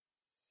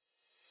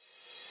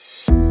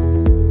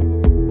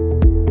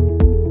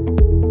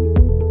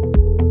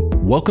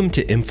Welcome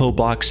to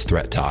Infoblox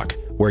Threat Talk,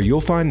 where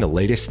you'll find the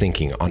latest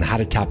thinking on how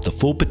to tap the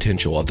full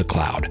potential of the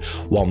cloud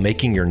while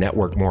making your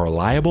network more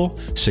reliable,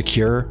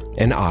 secure,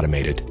 and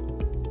automated.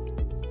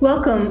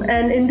 Welcome,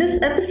 and in this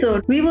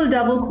episode, we will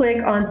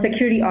double-click on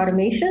security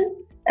automation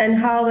and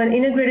how an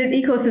integrated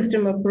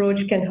ecosystem approach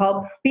can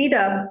help speed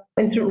up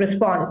incident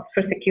response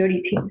for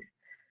security teams.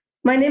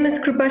 My name is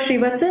Kripa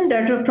Srivatsan,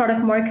 Director of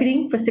Product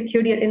Marketing for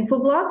Security at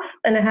Infoblox,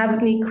 and I have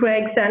with me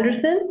Craig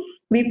Sanderson,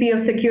 VP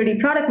of Security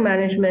Product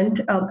Management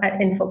at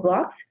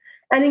Infoblox.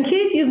 And in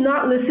case you've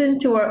not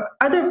listened to our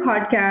other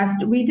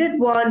podcast, we did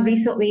one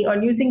recently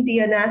on using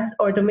DNS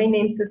or domain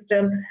name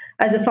system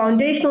as a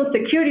foundational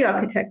security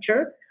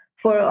architecture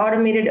for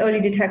automated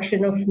early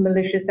detection of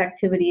malicious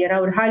activity. And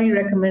I would highly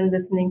recommend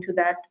listening to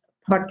that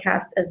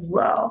podcast as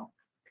well.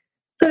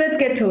 So let's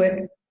get to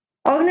it.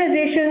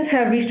 Organizations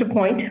have reached a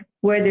point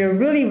where they're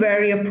really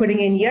wary of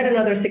putting in yet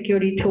another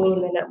security tool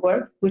in the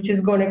network, which is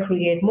going to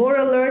create more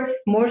alerts,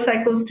 more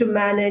cycles to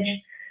manage.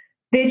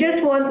 They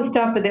just want the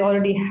stuff that they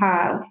already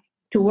have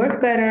to work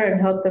better and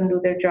help them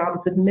do their jobs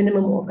with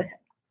minimum overhead,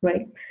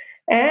 right?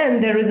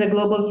 And there is a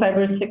global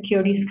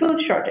cybersecurity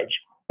skills shortage.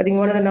 I think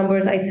one of the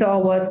numbers I saw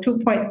was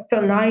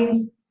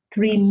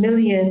 2.93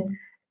 million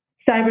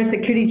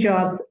cybersecurity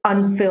jobs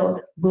unfilled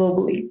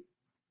globally.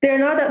 There are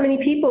not that many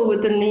people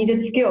with the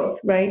needed skills,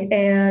 right?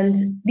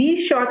 And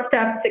these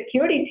short-staffed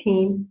security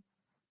teams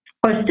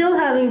are still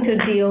having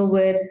to deal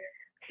with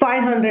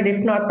 500,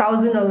 if not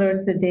 1,000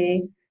 alerts a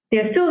day.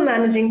 They're still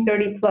managing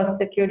 30-plus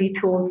security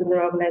tools in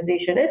their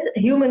organization. It's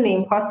humanly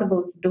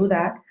impossible to do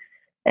that.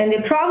 And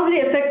they probably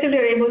effectively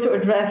are able to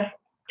address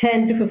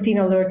 10 to 15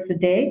 alerts a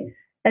day.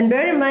 And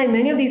bear in mind,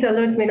 many of these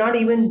alerts may not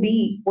even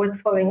be worth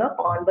following up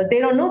on, but they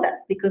don't know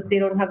that because they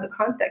don't have the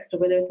context of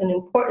whether it's an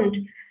important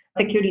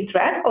security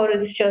threat or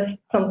it's just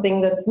something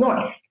that's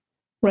noise,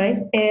 right?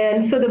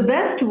 And so the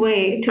best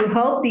way to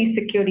help these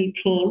security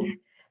teams,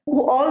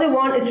 who all they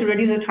want is to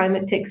reduce the time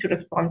it takes to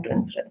respond to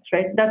incidents,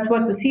 right? That's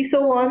what the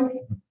CISO wants.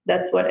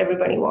 That's what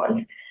everybody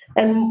wants.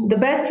 And the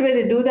best way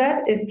to do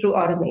that is through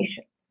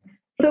automation.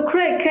 So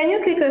Craig, can you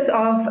kick us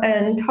off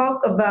and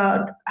talk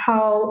about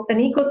how an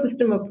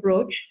ecosystem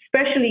approach,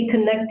 especially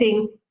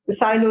connecting the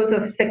silos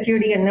of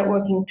security and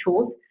networking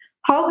tools,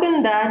 how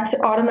can that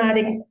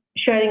automatic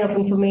sharing of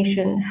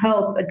information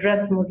help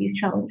address some of these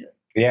challenges?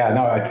 Yeah,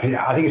 no, I think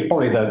it's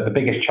probably the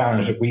biggest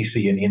challenge that we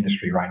see in the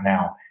industry right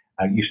now.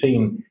 You've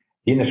seen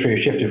the industry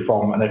has shifted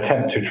from an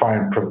attempt to try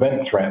and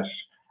prevent threats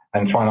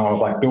and trying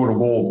to build a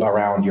wall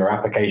around your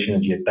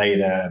applications, your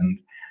data,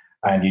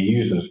 and your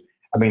users.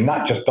 I mean,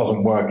 that just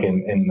doesn't work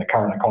in the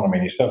current economy,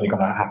 and it's certainly going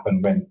to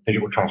happen when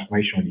digital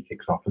transformation really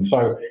kicks off. And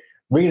so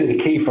really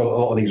the key for a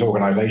lot of these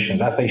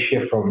organizations, as they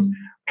shift from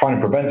trying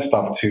to prevent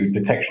stuff to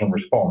detection and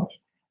response,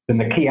 then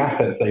the key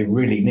assets they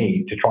really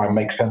need to try and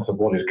make sense of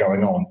what is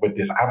going on with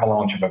this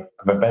avalanche of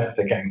events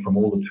they're getting from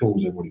all the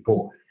tools they've already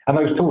bought. And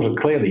those tools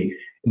are clearly,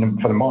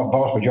 for the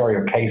vast majority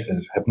of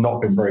cases, have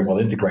not been very well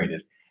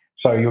integrated.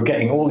 So you're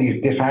getting all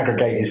these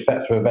disaggregated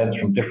sets of events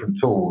from different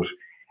tools,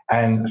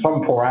 and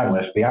some poor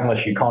analyst, the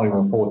analyst you can't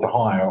even afford to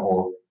hire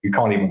or you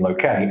can't even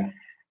locate,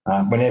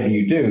 whenever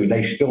you do,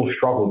 they still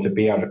struggle to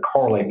be able to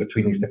correlate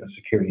between these different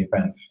security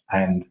events.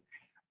 And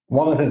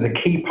one of the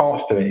key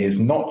parts to it is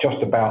not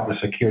just about the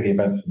security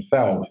events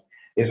themselves,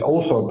 it's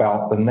also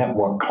about the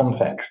network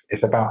context.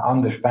 It's about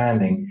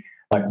understanding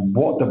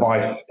what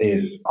device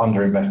is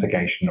under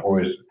investigation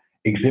or is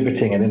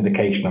exhibiting an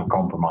indication of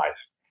compromise.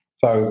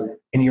 So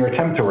in your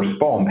attempt to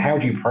respond, how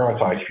do you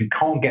prioritize? If you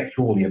can't get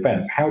through all the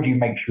events, how do you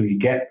make sure you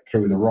get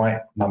through the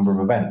right number of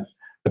events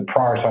to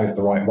prioritize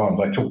the right ones?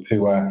 I talked to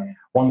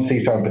one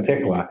CISO in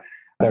particular.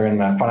 They're in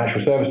the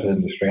financial services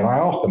industry, and I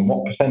asked them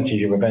what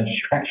percentage of events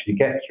you actually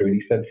get through, and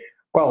he said,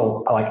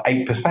 well, 8%.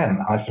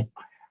 I said,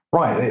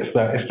 right, it's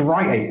the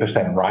right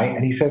 8%, right?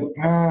 And he said,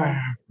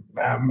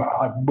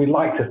 we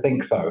like to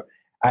think so.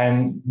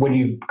 And when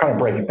you kind of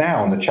break it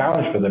down, the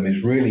challenge for them is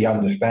really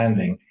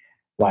understanding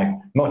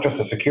not just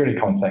the security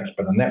context,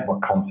 but the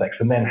network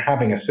context, and then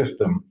having a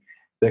system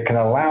that can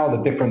allow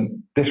the different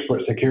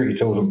disparate security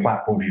tools and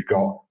platforms you've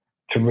got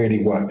to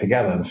really work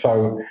together. And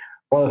so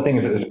one of the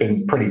things that has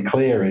been pretty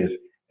clear is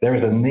there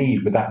is a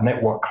need with that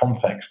network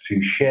context to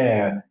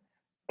share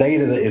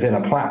data that is in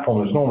a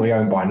platform that's normally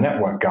owned by a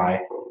network guy,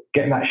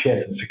 getting that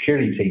shared to the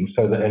security team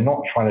so that they're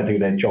not trying to do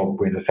their job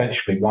with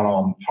essentially one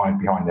arm tied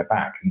behind their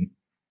back. And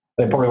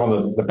they're probably one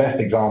of the best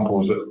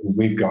examples that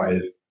we've got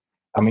is,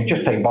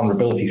 just take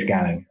vulnerability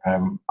scanning.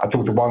 I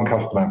talked to one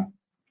customer,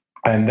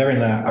 and they're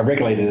in a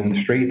regulated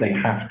industry. They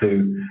have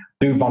to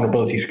do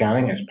vulnerability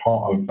scanning as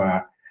part of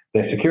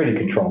their security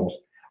controls.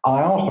 And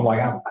I asked them,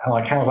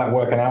 how's that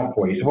working out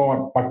for you? He said,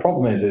 well, my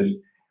problem is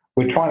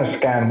we're trying to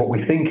scan what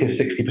we think is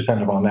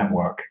 60% of our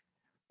network.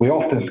 We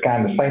often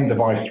scan the same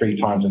device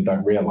 3 times and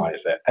don't realize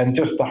it. And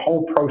just the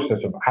whole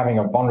process of having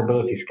a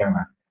vulnerability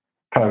scanner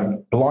kind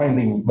of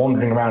blindly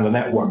wandering around the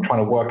network,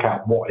 trying to work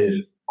out what is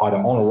either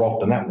on or off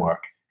the network.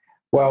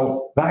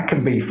 Well, that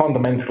can be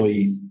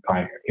fundamentally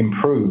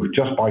improved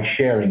just by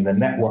sharing the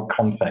network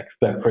context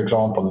that, for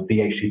example, the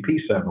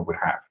DHCP server would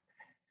have.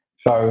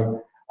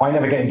 So I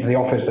never get into the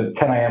office at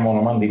 10 a.m. on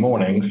a Monday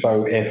morning,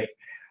 so if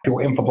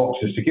your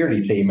Infoblox's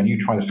security team and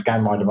you try to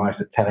scan my device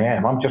at 10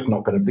 a.m., I'm just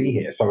not going to be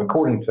here. So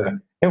according to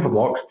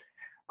Infoblox,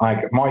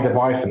 my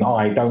device and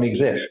I don't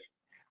exist.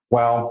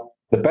 Well,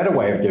 the better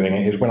way of doing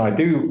it is when I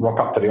do rock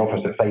up to the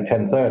office at, say,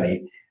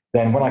 10:30,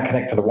 then when I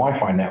connect to the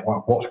Wi-Fi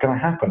network, what's going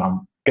to happen?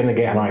 I'm going to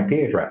get an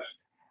IP address.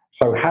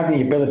 So having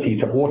the ability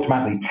to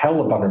automatically tell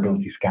the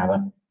vulnerability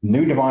scanner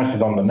new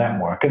devices on the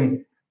network,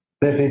 and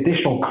there's the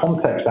additional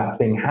context that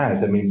thing has.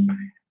 I mean,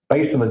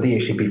 based on the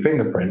DHCP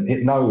fingerprint,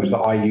 it knows that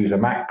I use a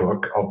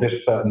MacBook of this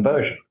certain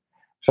version.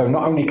 So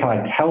not only can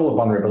I tell the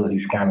vulnerability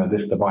scanner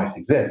this device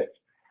exists,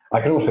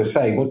 I can also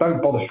say, well,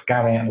 don't bother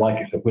scanning it like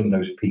it's a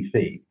Windows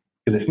PC,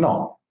 because it's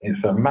not. It's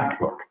a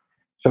MacBook.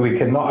 So we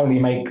can not only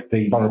make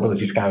the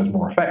vulnerability scanners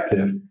more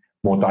effective,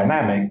 more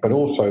dynamic, but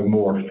also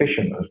more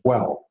efficient as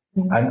well.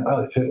 Mm-hmm.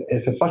 And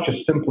it's such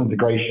a simple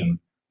integration,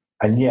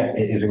 and yet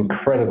it is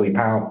incredibly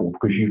powerful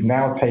because you've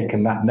now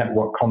taken that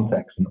network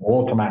context and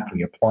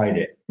automatically applied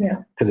it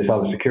to this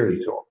other security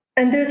tool.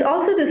 And there's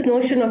also this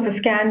notion of a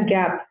scan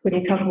gap when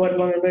you talk about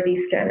vulnerability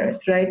scanners,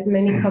 right?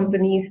 Many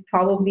companies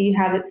probably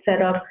have it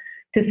set up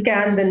to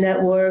scan the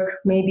network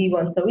maybe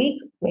once a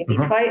week, maybe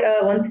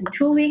once in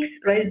 2 weeks,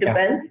 right? It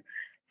depends.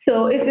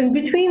 So if in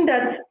between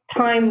that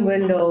time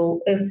window,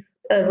 if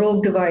a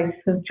rogue device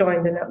has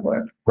joined the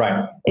network,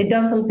 it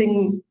does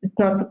something it's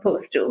not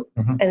supposed to,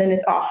 and then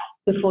it's off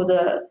before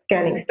the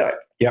scanning starts.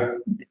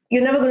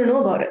 You're never going to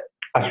know about it.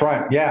 That's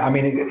right. Yeah. I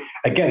mean,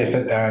 again,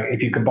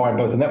 if you combine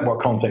both the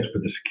network context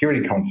with the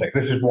security context,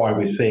 this is why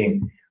we're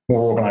seeing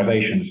more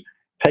organizations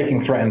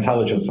taking threat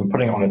intelligence and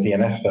putting it on a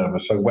DNS server.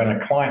 So when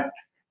a client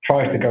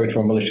tries to go to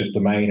a malicious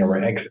domain or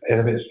if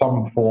it's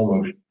some form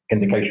of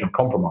indication of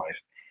compromise,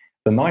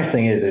 the nice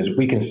thing is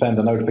we can send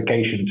a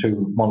notification to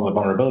one of the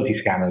vulnerability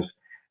scanners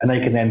and they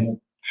can then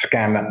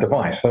scan that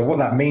device. So what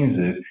that means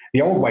is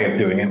the old way of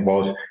doing it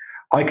was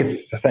I could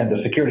send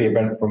a security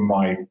event from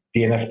my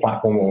DNS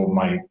platform or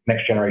my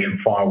next generation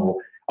firewall.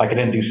 I could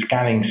then do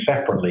scanning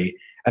separately,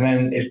 and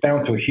then it's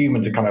down to a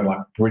human to kind of like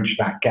bridge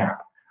that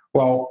gap.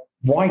 Well,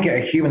 why get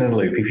a human in the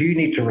loop? If you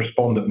need to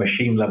respond at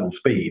machine level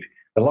speed,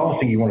 the last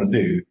thing you want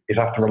to do is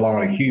have to rely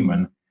on a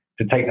human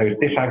to take those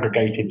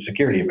disaggregated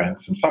security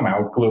events and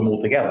somehow glue them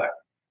all together.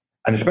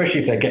 And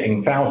especially if they're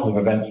getting thousands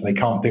of events and they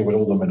can't deal with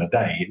all of them in a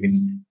day, I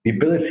mean, the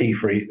ability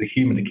for the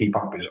human to keep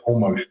up is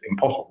almost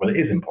impossible. Well, it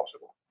is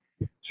impossible.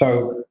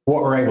 So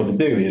what we're able to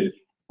do is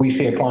we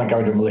see a client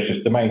go to a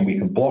malicious domain, we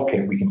can block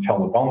it, we can tell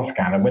the vuln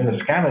scanner. When the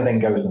scanner then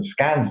goes and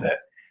scans it,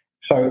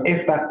 so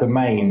if that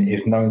domain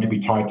is known to be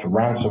tied to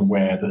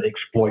ransomware that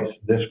exploits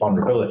this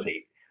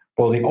vulnerability,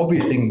 well, the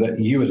obvious thing that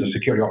you as a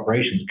security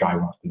operations guy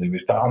wants to do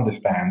is to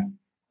understand,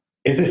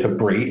 is this a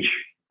breach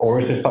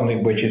or is this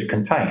something which is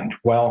contained?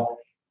 Well,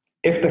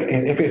 if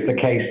it's the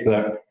case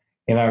that,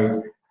 you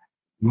know,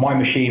 my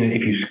machine,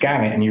 if you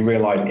scan it and you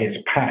realize it's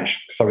patched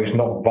so it's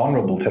not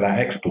vulnerable to that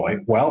exploit,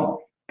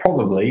 well,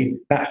 probably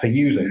that's a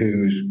user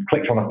who's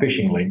clicked on a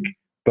phishing link,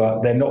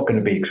 but they're not going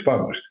to be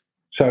exposed.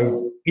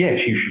 So yes,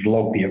 you should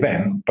log the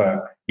event,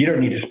 but you don't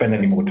need to spend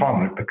any more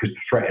time on it because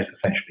the threat is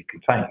essentially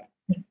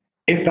contained.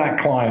 If that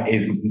client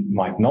is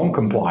like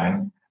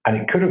non-compliant and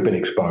it could have been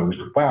exposed,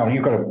 wow,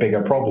 you've got a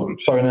bigger problem.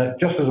 So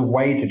just as a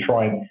way to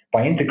try and,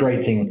 by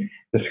integrating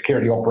the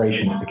security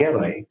operations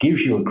together, it gives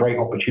you a great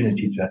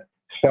opportunity to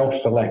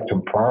self-select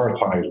and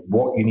prioritize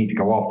what you need to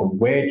go after,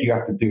 where do you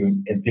have to do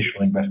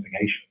additional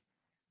investigation.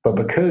 But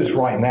because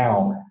right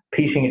now,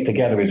 piecing it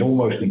together is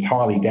almost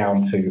entirely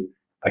down to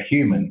a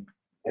human,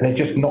 and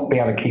they're just not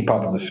being able to keep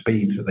up with the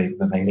speeds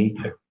that they need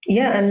to.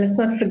 Yeah, and let's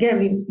not forget,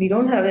 we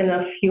don't have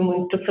enough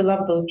humans to fill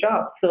up those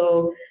jobs.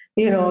 So,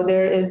 you know,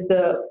 there is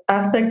the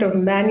aspect of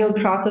manual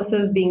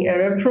processes being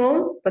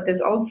error-prone, but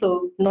there's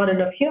also not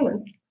enough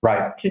humans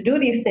to do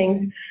these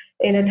things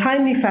in a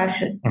timely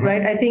fashion,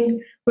 right? I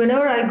think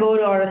whenever I go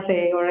to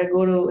RSA or I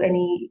go to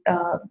any,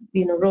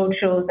 road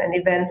shows and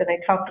events and I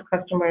talk to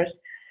customers,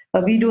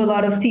 we do a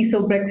lot of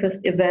CISO breakfast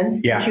events,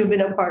 which you've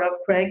been a part of,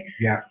 Craig.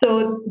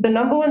 So the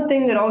number one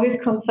thing that always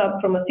comes up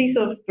from a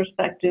CISO's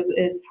perspective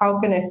is how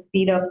can I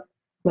speed up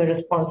my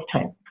response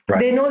time?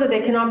 They know that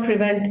they cannot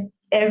prevent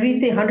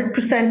everything,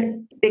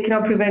 100%, they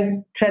cannot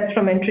prevent threats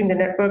from entering the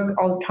network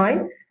all the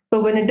time.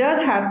 But when it does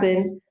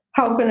happen,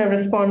 how can I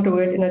respond to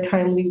it in a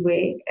timely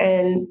way?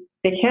 And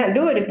they can't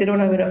do it if they don't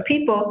have enough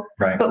people.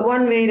 But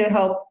one way to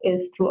help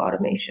is through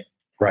automation.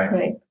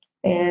 Right.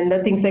 And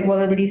things like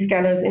vulnerability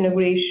scanners,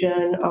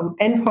 integration,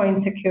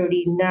 endpoint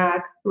security,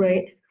 NAC,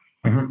 right?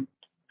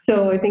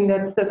 So I think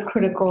that's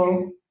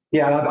critical.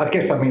 Yeah, I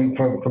guess, I mean,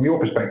 from your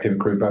perspective,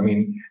 Krupa,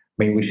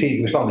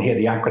 we're starting to hear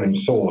the acronym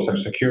SOAR, so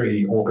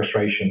Security,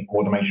 Orchestration,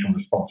 Automation,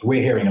 Response.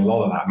 We're hearing a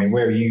lot of that. I mean,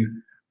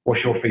 what's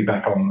your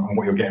feedback on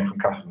what you're getting from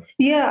customers?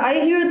 Yeah,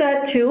 I hear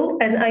that too.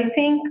 And I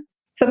think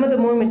some of the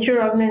more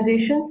mature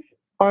organizations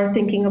are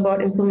thinking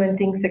about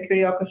implementing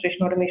Security,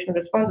 Orchestration, Automation,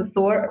 Response, the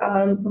SOAR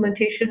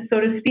implementation, so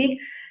to speak.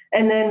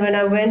 And then when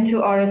I went to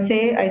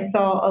RSA, I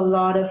saw a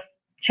lot of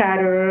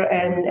chatter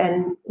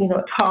and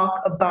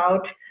talk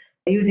about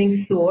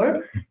using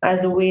SOAR as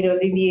a way to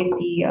alleviate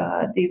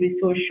the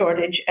resource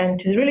shortage and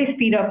to really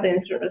speed up the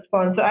incident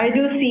response. So I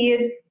do see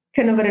it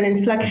kind of at an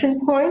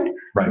inflection point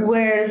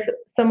where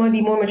some of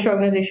the more mature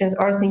organizations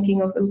are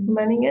thinking of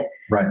implementing it.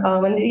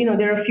 And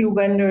there are a few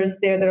vendors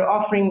there that are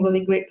offering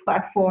really great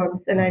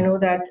platforms, and I know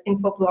that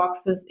Infoblox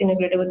is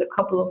integrated with a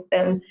couple of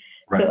them.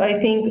 So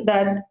I think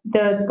that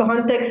the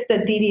context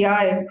that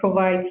DDI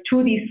provides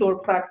to these SOAR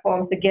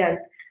platforms, again,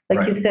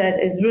 like you said,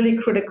 is really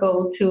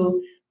critical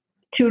to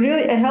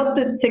really help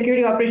the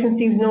security operations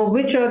teams know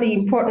which are the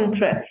important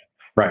threats,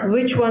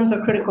 which ones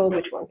are critical,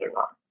 which ones are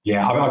not.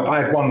 Yeah,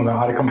 I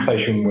had a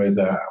conversation with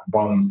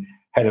one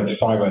head of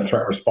cyber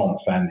threat response,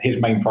 and his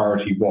main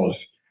priority was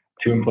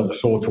to implement the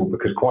SOAR tool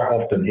because quite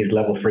often his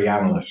level 3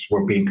 analysts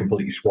were being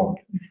completely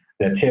swamped.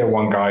 Their tier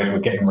 1 guys were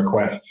getting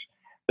requests.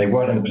 They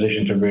weren't in a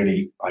position to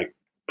really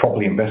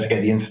properly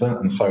investigate the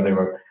incident, and so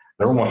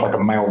they're almost like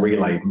a mail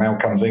relay. Mail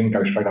comes in,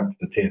 goes straight up to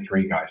the tier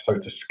 3 guys. So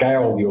to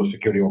scale your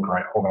security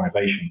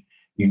organization,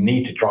 you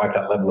need to drive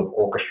that level of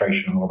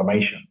orchestration and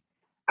automation.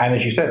 And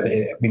as you said,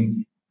 I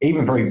mean,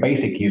 even very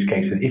basic use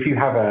cases, if you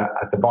have a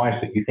device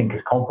that you think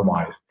is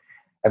compromised,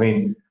 I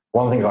mean,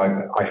 one of the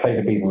things I say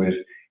to people is,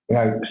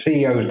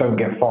 CEOs don't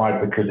get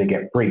fired because they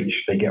get breached.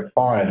 They get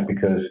fired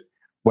because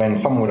when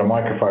someone with a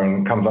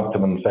microphone comes up to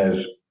them and says,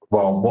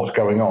 well, what's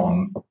going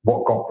on?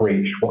 What got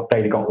breached? What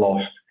data got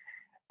lost?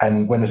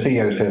 And when the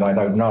CEO says, I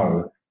don't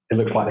know, it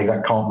looks like they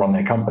can't run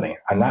their company.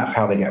 And that's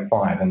how they get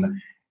fired. And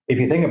if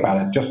you think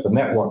about it, just the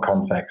network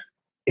context,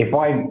 if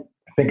I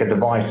think a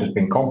device has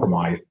been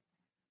compromised,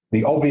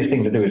 the obvious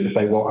thing to do is to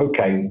say, well,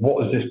 okay,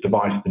 what has this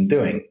device been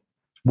doing?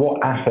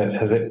 What assets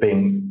has it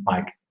been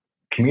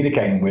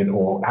communicating with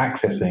or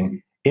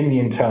accessing in the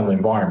internal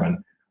environment?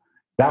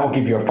 That will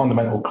give you a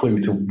fundamental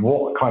clue to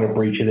what kind of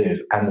breach it is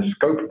and the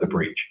scope of the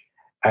breach.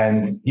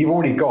 And you've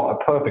already got a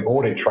perfect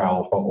audit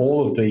trail for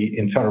all of the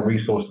internal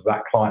resources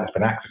that client has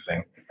been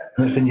accessing,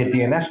 and it's in your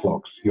DNS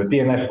logs. Your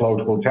DNS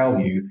logs will tell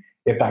you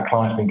if that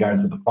client's been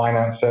going to the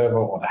finance server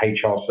or the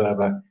HR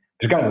server.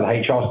 If it's going to the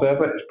HR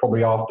server, it's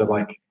probably after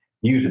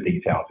user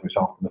details. If it's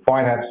after the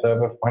finance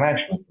server,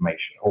 financial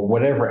information, or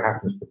whatever it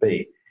happens to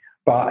be.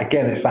 But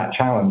again, it's that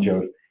challenge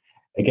of,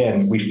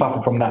 we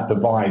suffer from that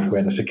divide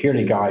where the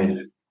security guys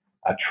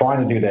are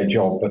trying to do their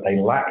job, but they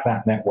lack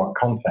that network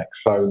context.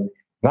 So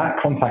that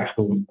context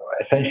will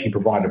essentially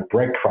provide a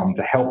breadcrumb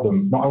to help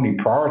them not only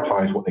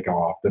prioritize what they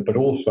go after, but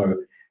also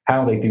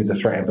how they do the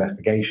threat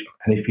investigation.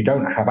 And if you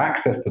don't have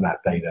access to that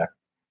data,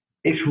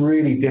 it's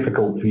really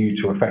difficult for you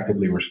to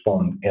effectively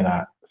respond in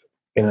an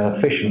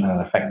efficient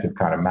and effective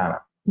kind of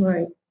manner.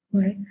 Right.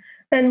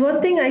 And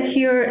one thing I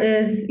hear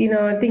is,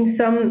 I think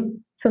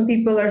some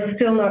people are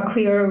still not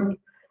clear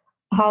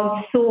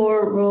how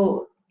SOAR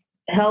will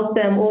help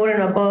them over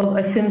and above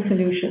a SIEM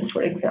solution,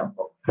 for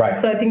example. So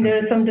I think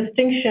there is some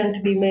distinction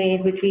to be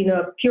made between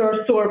a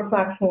pure SOAR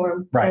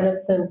platform and a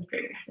SIEM.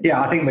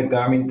 Yeah, I think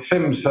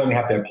SIEMs certainly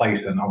have their place,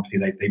 and obviously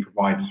they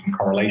provide some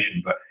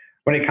correlation. But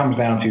when it comes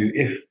down to,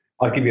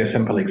 I'll give you a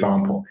simple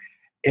example.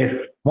 If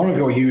one of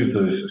your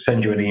users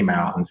sends you an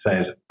email and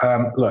says,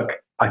 look,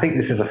 I think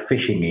this is a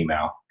phishing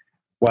email.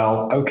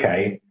 Well,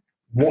 okay,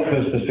 what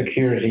does the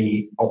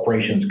security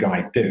operations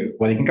guy do?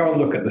 Well, he can go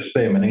and look at the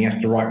SIEM, and then he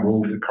has to write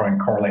rules to try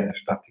and correlate this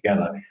stuff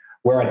together.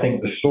 Where I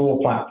think the SOAR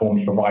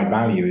platforms provide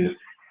value is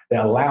it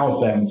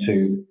allows them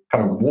to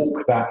kind of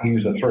walk that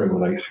user through, or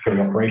the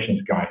security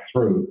operations guy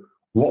through,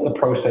 what the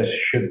process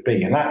should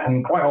be.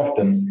 And quite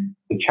often,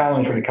 the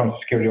challenge when it comes to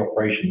security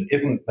operations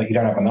isn't that you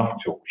don't have enough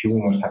tools, you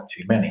almost have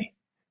too many.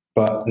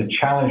 But the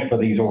challenge for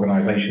these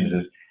organizations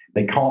is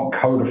they can't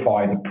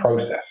codify the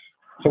process.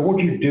 So what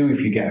do you do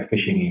if you get a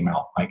phishing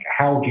email?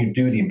 How do you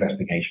do the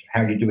investigation?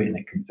 How do you do it in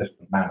a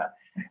consistent manner?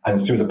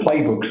 And through the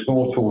playbook,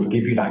 SOAR tools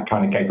give you that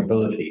kind of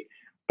capability.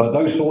 But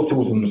those SOAR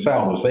tools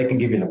themselves, they can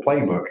give you the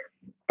playbook,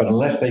 but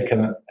unless they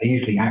can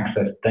easily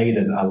access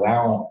data that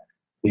allow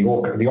the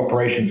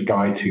operations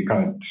guy to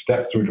kind of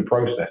step through the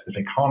process, if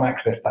they can't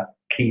access that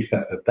key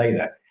set of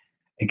data,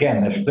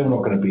 again, they're still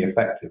not going to be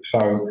effective.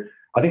 So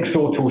I think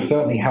SOAR tools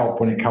certainly help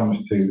when it comes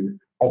to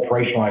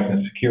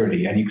operationalizing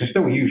security, and you can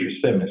still use your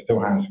SIEM, it still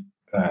has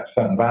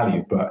certain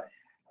value, but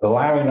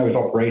allowing those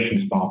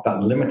operations staff,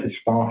 that limited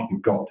staff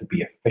you've got, to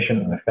be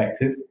efficient and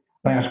effective,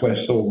 that's where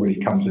SOAR really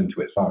comes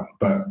into its own.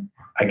 But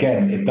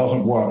again, it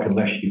doesn't work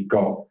unless you've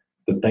got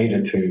the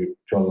data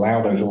to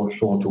allow those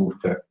SOAR tools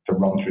to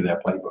run through their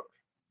playbook.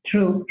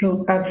 True,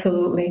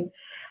 absolutely.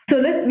 So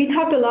we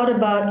talked a lot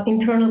about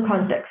internal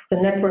context, the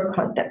network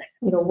context.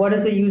 What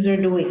is the user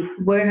doing?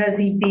 Where has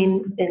he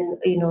been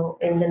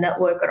in the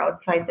network or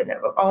outside the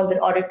network? All the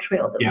audit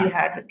trail that we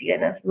had with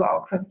DNS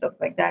logs and stuff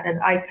like that, and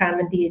IPAM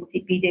and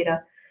DHCP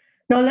data.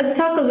 Now let's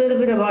talk a little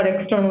bit about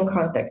external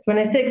context. When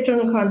I say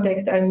external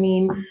context, I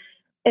mean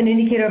an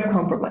indicator of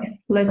compromise.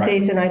 Let's say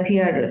it's an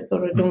IP address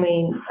or a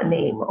domain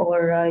name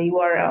or a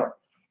URL.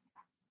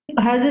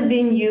 Has it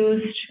been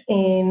used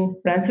in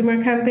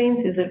ransomware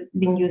campaigns? Is it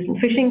being used in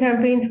phishing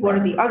campaigns? What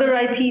are the other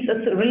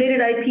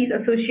related IPs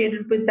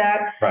associated with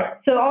that?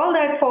 So all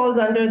that falls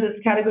under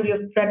this category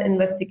of threat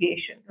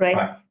investigation,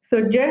 right?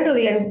 So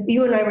generally, and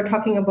you and I were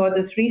talking about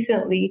this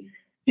recently,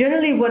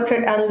 generally what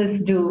threat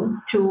analysts do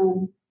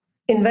to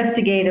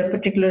investigate a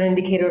particular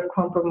indicator of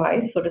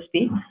compromise, so to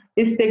speak,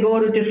 is they go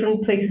to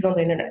different places on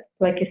the internet.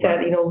 Like you said,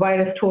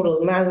 virus total,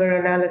 malware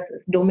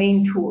analysis,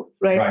 domain tools,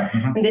 right?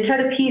 Mm-hmm. And they try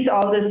to piece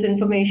all this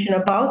information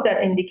about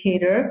that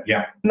indicator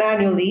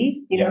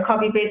manually,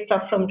 copy paste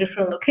stuff from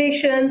different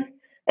locations,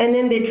 and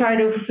then they try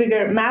to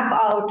map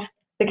out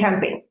the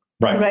campaign.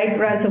 Right?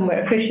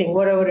 Ransomware, phishing,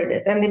 whatever it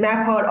is. And they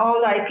map out all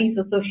the IPs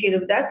associated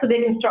with that so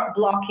they can start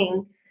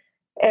blocking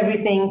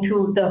everything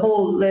to the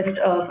whole list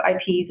of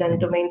IPs and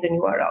domains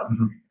and URLs.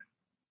 Mm-hmm.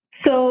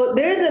 So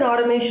there's an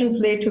automation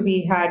play to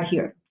be had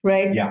here,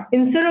 right? Yeah.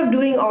 Instead of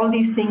doing all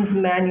these things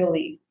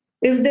manually,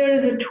 if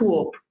there is a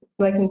tool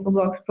like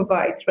Infoblox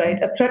provides, right,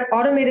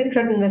 automated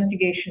threat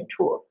investigation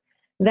tool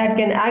that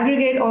can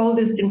aggregate all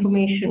this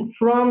information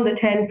from the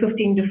 10,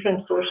 15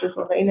 different sources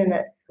on the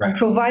internet,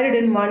 provided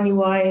in one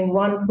UI, in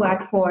one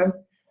platform.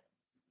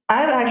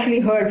 I've actually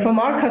heard from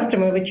our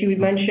customer, which you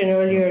mentioned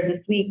earlier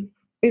this week,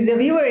 is that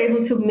we were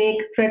able to make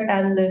threat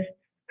analysts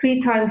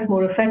 3 times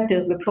more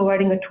effective with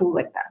providing a tool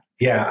like that.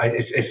 Yeah,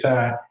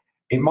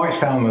 it might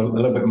sound a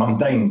little bit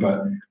mundane,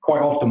 but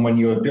quite often when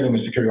you're dealing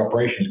with security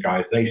operations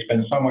guys, they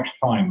spend so much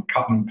time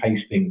cutting and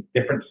pasting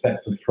different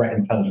sets of threat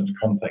intelligence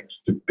context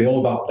to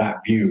build up that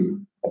view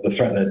of the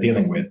threat they're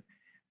dealing with.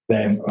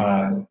 Then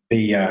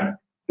the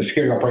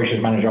security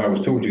operations manager I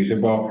was talking to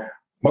said, well,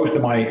 most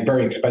of my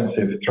very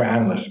expensive threat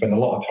analysts spend a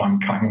lot of time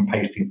cutting and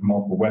pasting from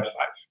multiple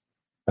websites.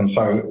 And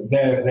so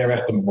their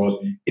estimate was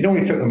it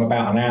only took them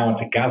about an hour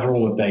to gather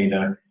all the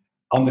data,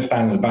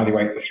 understand and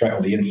evaluate the threat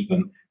or the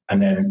incident,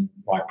 and then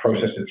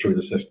process it through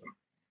the system,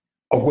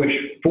 of which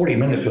 40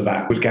 minutes of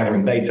that was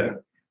gathering data.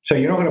 So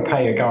you're not going to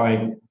pay a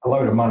guy a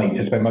load of money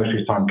to spend most of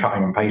his time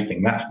cutting and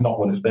pasting. That's not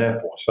what it's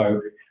there for.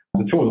 So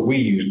the tool that we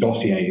use,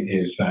 Dossier,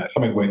 is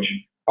something which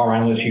our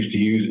analysts used to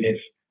use. It's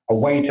a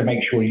way to make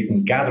sure you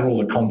can gather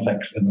all the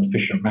context in an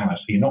efficient manner.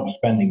 So you're not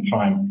spending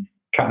time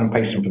cutting and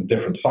pasting from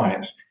different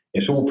sites.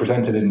 It's all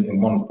presented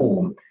in one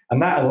form.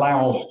 And that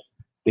allows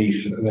the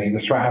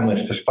threat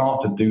analyst to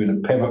start to do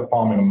the pivot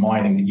farming and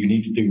mining that you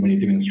need to do when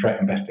you're doing the threat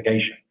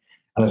investigation.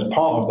 And as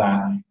part of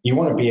that, you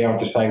want to be able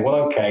to say, well,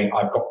 okay,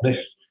 I've got this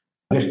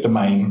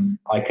domain.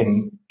 I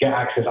can get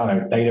access,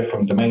 data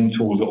from domain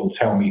tools that will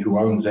tell me who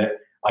owns it.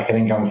 I can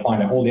then go and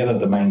find out all the other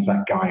domains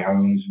that guy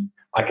owns.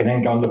 I can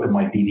then go and look at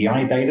my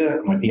DDI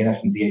data, my DNS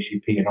and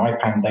DHCP and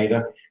IPAN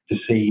data to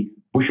see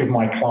which of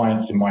my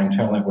clients in my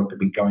internal network could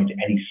be going to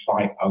any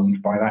site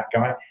owned by that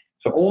guy.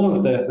 So all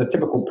of the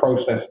typical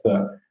process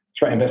that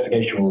threat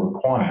investigation will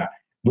require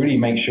really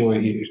make sure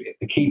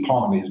the key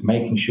part of it is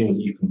making sure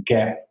that you can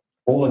get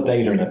all the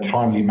data in a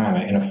timely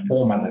manner in a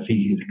format that's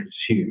easy to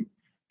consume.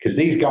 Because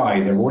these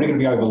guys are already going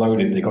to be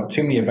overloaded. They've got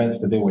too many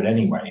events to deal with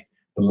anyway.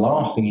 The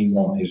last thing you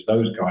want is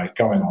those guys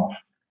going off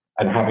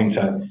and having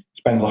to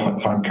spend a lot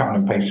of time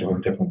cutting and pasting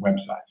on different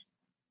websites.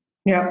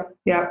 Yeah.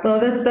 So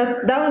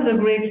that was a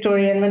great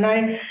story. And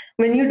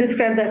when you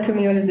described that to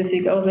me earlier this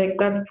week, I was like,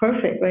 that's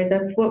perfect, right?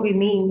 That's what we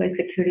mean by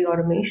security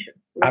automation.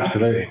 Right?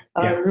 Absolutely.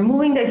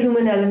 Removing the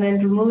human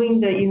element,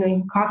 removing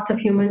the cost of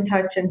human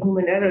touch and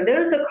human error.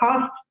 There is a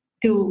cost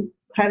to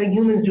having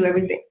humans do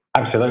everything.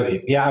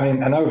 Absolutely. Yeah.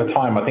 And over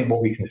time, I think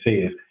what we can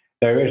see is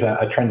there is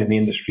a trend in the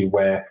industry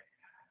where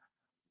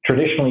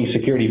traditionally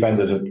security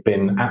vendors have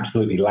been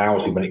absolutely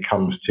lousy when it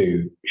comes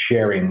to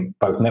sharing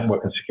both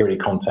network and security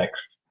context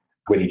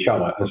with each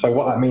other. And so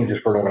what that means is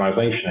for an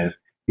organization is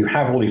you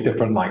have all these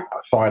different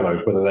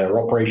silos, whether they're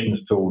operations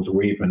tools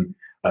or even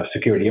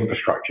security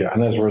infrastructure.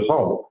 And as a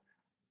result,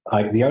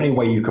 the only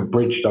way you can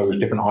bridge those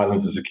different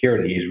islands of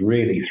security is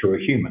really through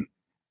a human.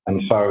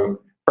 And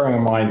so bearing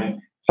in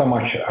mind so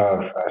much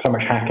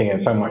hacking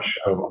and so much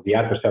of the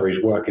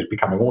adversary's work is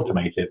becoming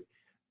automated,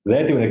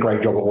 they're doing a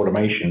great job of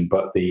automation,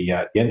 but the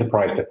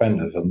enterprise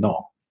defenders are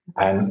not.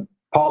 And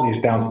partly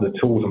it's down to the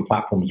tools and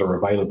platforms that are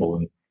available.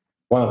 And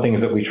one of the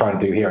things that we try and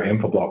do here at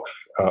Infoblox,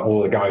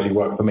 all the guys who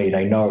work for me,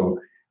 they know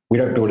we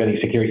don't build any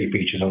security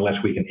features unless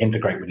we can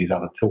integrate with these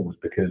other tools.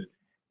 Because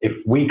if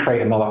we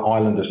create another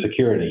island of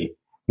security,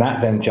 that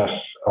then just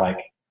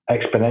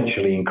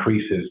exponentially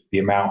increases the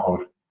amount of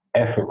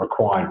effort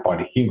required by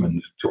the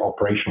humans to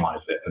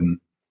operationalize it. And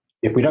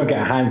if we don't get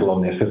a handle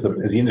on this, as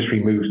the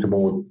industry moves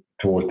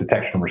towards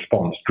detection and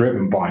response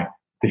driven by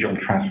digital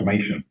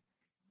transformation,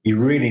 you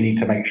really need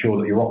to make sure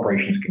that your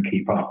operations can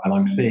keep up. And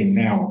I'm seeing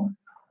now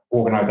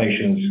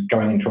organizations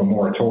going into a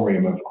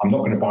moratorium of, I'm not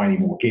going to buy any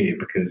more gear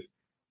because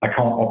I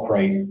can't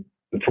operate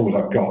the tools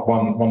I've got.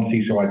 One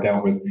CISO I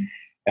dealt with,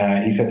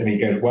 he said to me,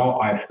 he goes, well,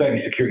 I have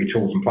 30 security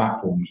tools and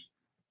platforms,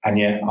 and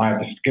yet I have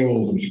the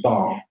skills and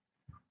staff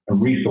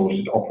and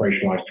resources to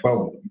operationalize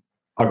 12 of them.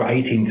 I've got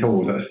 18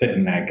 tools that are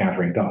sitting there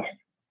gathering dust.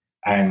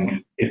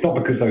 And it's not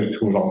because those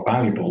tools aren't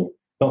valuable,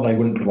 not that they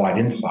wouldn't provide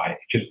insight,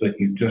 it's just that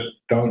you just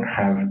don't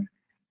have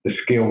the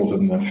skills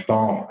and the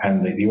staff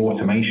and the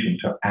automation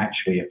to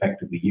actually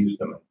effectively use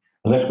them.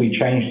 Unless we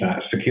change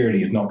that,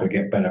 security is not going to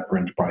get better for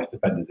enterprise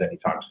defenders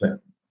anytime soon.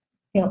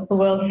 Yeah,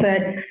 well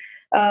said.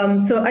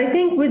 So I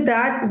think with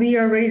that, we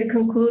are ready to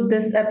conclude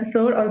this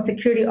episode on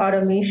security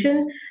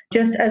automation.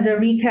 Just as a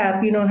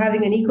recap,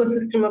 having an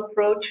ecosystem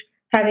approach,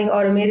 having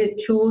automated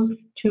tools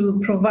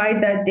to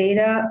provide that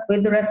data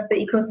with the rest of the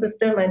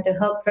ecosystem and to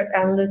help threat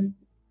analysts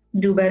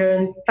do better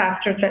and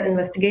faster threat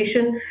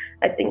investigation,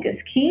 I think is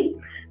key.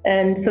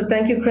 And so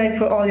thank you, Craig,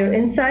 for all your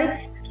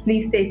insights.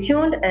 Please stay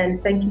tuned,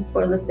 and thank you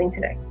for listening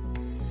today.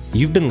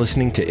 You've been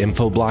listening to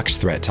Infoblox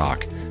Threat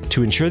Talk.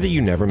 To ensure that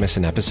you never miss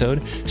an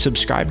episode,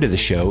 subscribe to the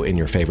show in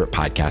your favorite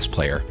podcast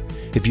player.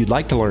 If you'd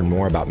like to learn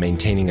more about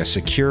maintaining a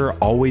secure,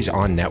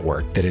 always-on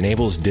network that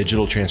enables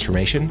digital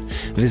transformation,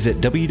 visit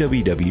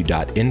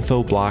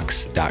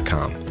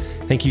www.infoblox.com.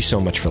 Thank you so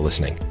much for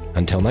listening.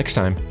 Until next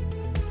time.